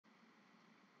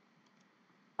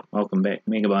Welcome back,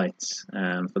 Megabytes.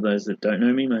 For those that don't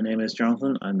know me, my name is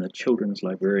Jonathan. I'm the Children's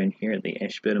Librarian here at the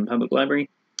Ashburton Public Library.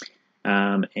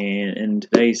 And in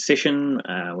today's session,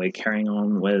 we're carrying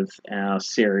on with our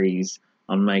series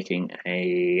on making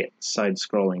a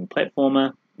side-scrolling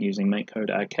platformer using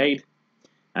Makecode Arcade.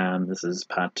 This is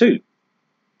part 2.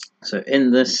 So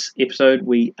in this episode,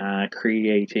 we are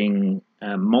creating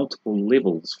multiple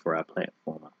levels for our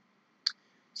platformer.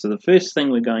 So the first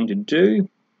thing we're going to do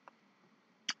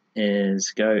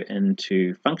is go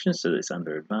into functions, so that's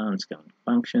under advanced, go into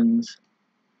functions,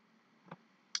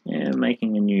 and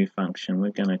making a new function.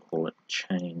 We're going to call it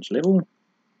change level,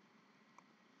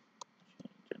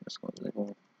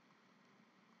 level,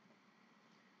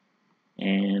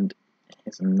 and it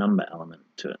has a number element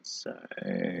to it, so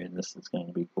this is going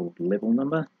to be called level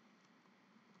number.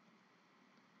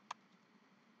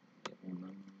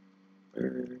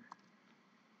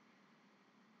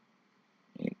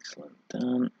 Excellent,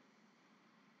 done.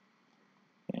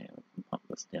 Okay, we can pop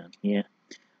this down here.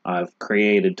 I've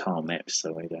created tile maps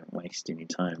so I don't waste any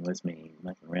time with me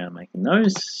mucking around making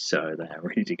those, so they are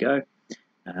ready to go.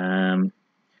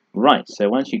 Right, so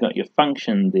once you've got your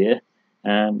function there,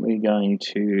 we're going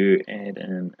to add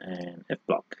in an if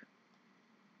block.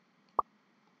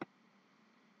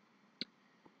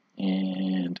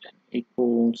 And an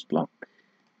equals block.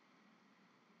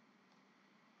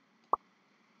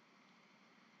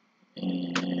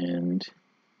 And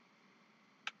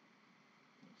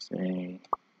say,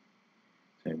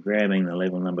 so grabbing the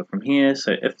level number from here,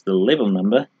 so if the level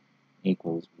number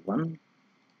equals 1,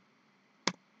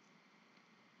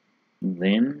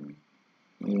 then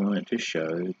we want it to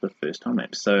show the first tile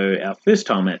map. So our first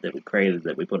tile map that we created,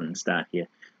 that we put in the start here,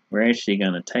 we're actually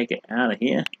going to take it out of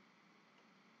here,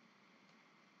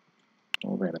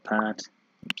 pull that apart,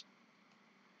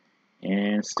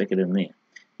 and stick it in there.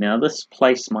 Now this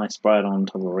place my sprite on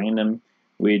top of random,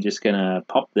 we're just going to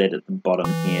pop that at the bottom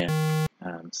here,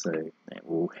 so that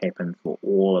will happen for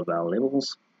all of our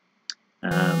levels.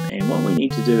 And what we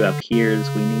need to do up here is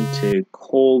we need to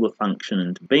call the function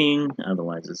into being,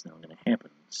 otherwise it's not going to happen.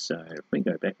 So if we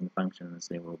go back in functions,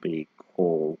 there will be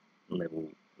call level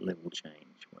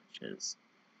change, which is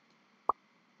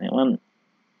that one.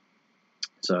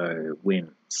 So when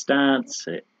it starts,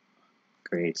 it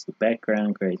creates the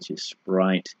background, creates your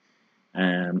sprite,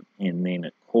 and then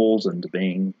it calls into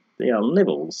being our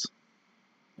levels,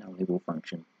 our level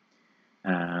function,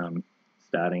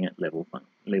 starting at level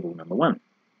number 1.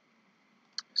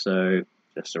 So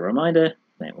just a reminder,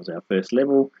 that was our first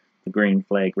level. The green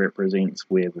flag represents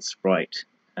where the sprite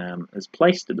is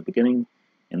placed at the beginning,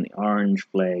 and the orange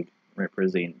flag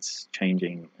represents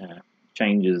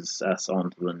changes us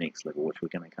on to the next level, which we're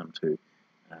going to come to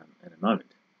in a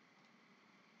moment.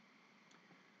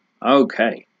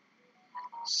 Okay,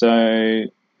 so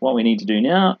what we need to do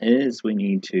now is we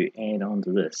need to add on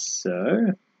to this.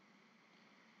 So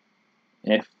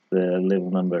if the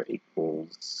level number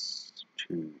equals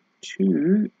to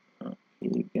 2, oh,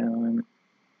 here we go. And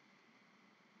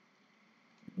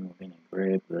we're going to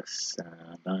grab this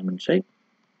diamond shape.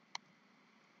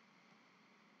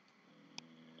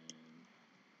 And do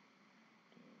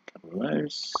a couple of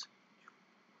those.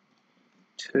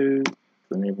 2.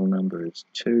 The level number is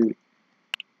 2.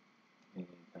 We're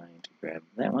going to grab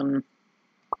that one.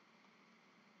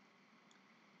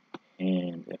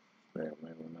 And if the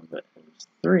level number is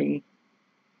 3,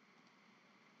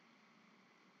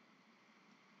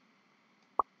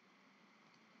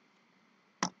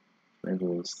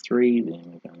 level is 3, then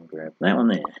we're going to grab that one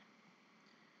there.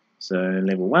 So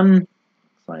level 1, looks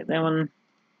like that one.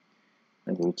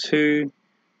 Level 2,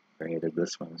 created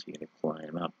this one, so you're going to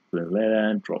climb up the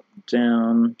ladder, drop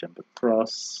down, jump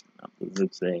across, up the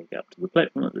zigzag, up to the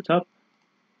platform at the top.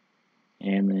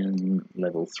 And then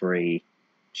level 3,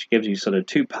 which gives you sort of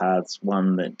 2 paths,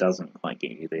 one that doesn't quite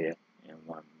get you there, and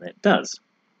one that does.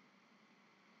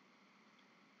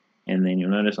 And then you'll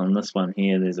notice on this one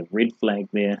here, there's a red flag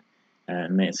there,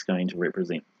 and that's going to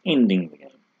represent ending the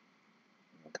game.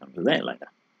 We'll come to that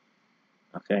later.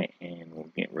 Okay, and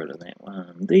we'll get rid of that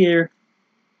one there.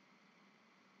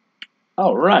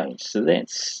 Alright, so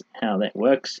that's how that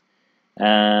works.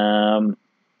 Now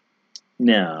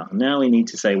we need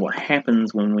to say what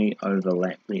happens when we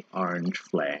overlap the orange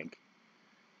flag.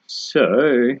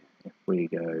 So if we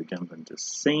go jump into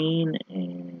scene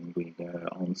and we go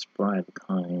on sprite of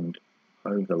kind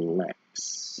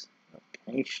overlaps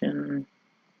location.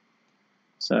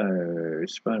 So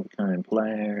sprite of kind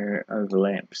player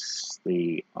overlaps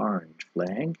the orange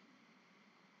flag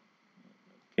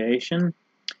location.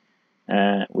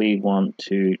 We want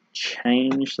to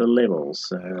change the level,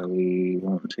 so we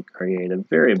want to create a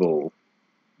variable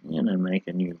I'm going to make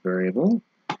a new variable,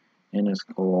 and it's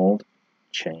called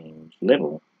change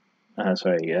level.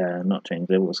 Not change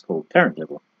level, it's called current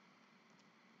level.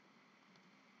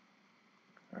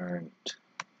 Current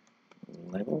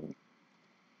level.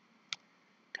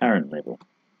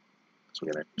 So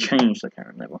we're going to change the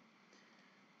current level.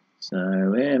 So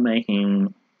we're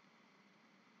making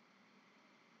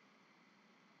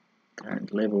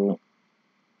current level,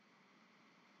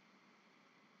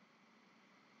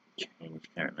 change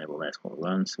current level, that's what we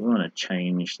want. So we want to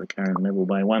change the current level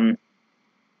by 1.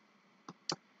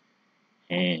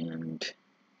 And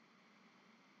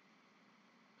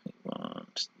we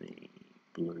want the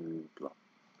blue block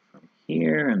from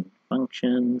here and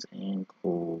functions and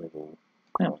call level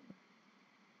that one.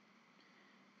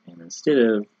 And instead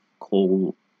of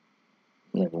call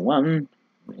level 1,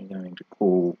 we're going to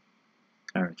call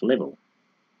current level,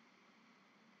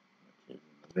 which is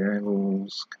in the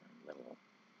variables current level.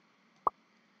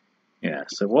 Yeah,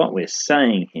 so what we're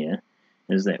saying here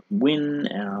is that when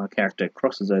our character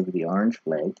crosses over the orange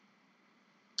flag,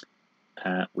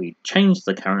 we change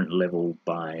the current level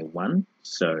by 1.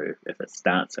 So if it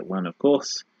starts at 1, of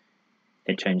course,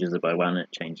 it changes it by 1,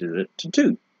 it changes it to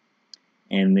 2.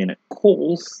 And then it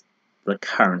calls the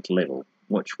current level,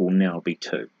 which will now be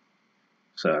 2.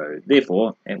 So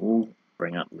therefore, it will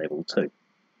bring up level 2.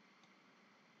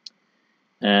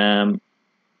 And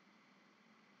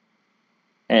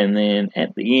then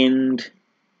at the end,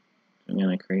 I'm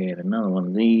going to create another one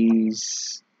of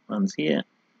these ones here.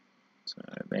 So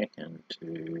back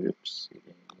into, oops,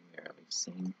 where are we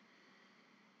seeing?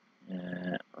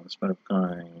 On spot of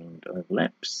kind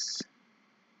overlaps.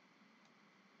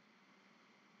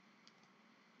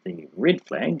 The red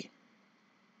flag,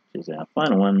 which is our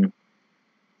final one,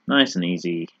 nice and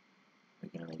easy.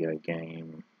 We're going to go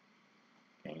game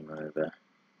over,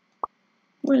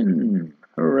 win,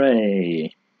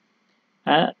 hooray!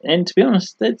 And to be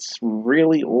honest, that's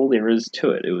really all there is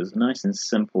to it. It was nice and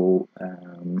simple,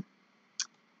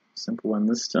 simple one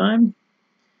this time.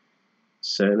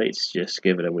 So let's just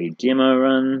give it a wee demo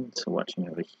run. So watching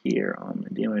over here on the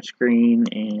demo screen,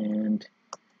 and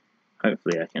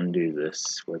hopefully I can do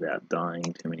this without dying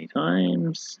too many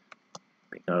times,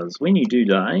 because when you do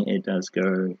die, it does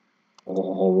go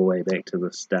all the way back to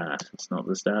the start. It's not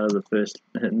the start of the first,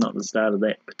 not the start of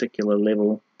that particular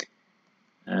level,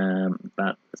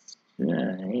 but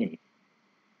hey,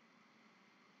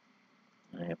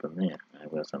 what happened there?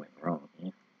 I've got something wrong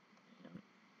here.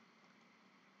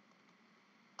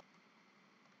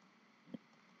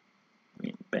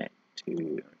 Went back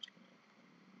to.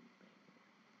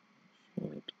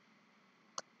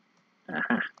 Aha!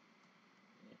 Not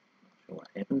sure what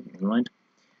happened. Never mind.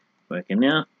 Working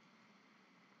now.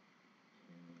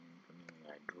 And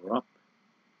I drop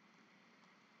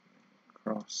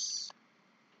across.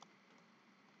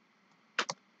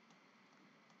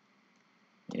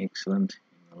 Excellent.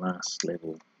 And the last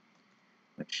level,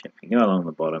 which if you go along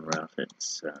the bottom route,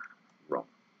 it's wrong.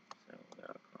 So we'll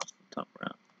go across the top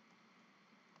route.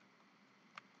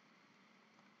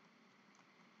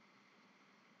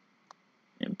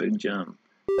 And big jump.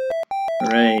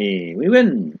 Hooray! We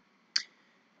win!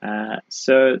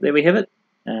 So there we have it.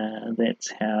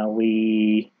 That's how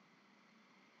we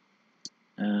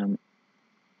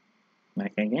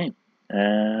make our game.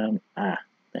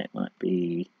 That might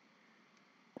be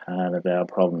part of our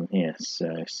problem here.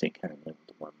 So set current level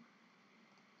to 1.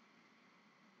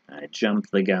 I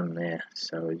jumped the gun there,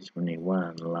 so we just need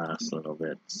one last little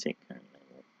bit. Set current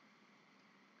level.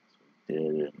 So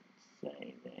we didn't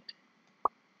say that.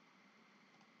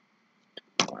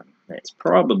 1. That's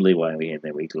probably why we had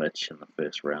that wee glitch in the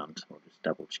first round. We'll just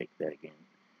double check that again.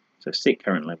 So set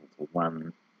current level to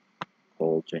 1.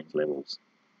 Call change levels.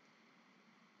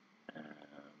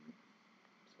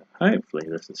 So hopefully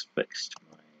this has fixed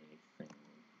my thing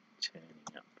turning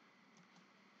up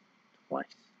twice.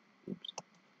 Oops.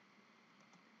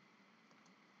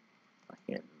 I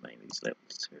haven't made these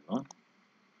levels too long.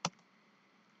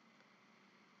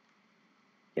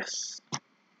 Yes,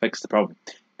 fixed the problem.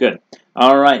 Good.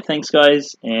 Alright, thanks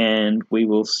guys, and we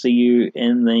will see you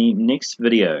in the next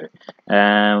video.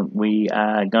 We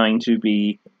are going to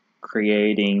be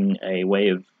creating a way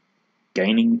of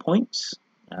gaining points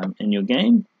in your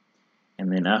game,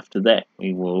 and then after that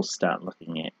we will start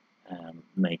looking at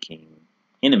making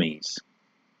enemies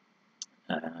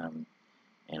and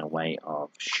a way of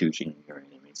shooting your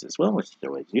enemies as well, which is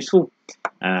always useful.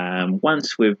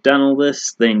 Once we've done all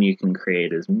this, then you can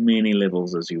create as many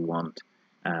levels as you want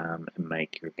and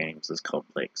make your games as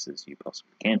complex as you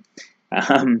possibly can.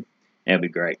 That'd be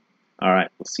great.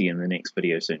 Alright, we'll see you in the next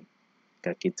video soon.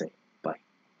 Ka kite.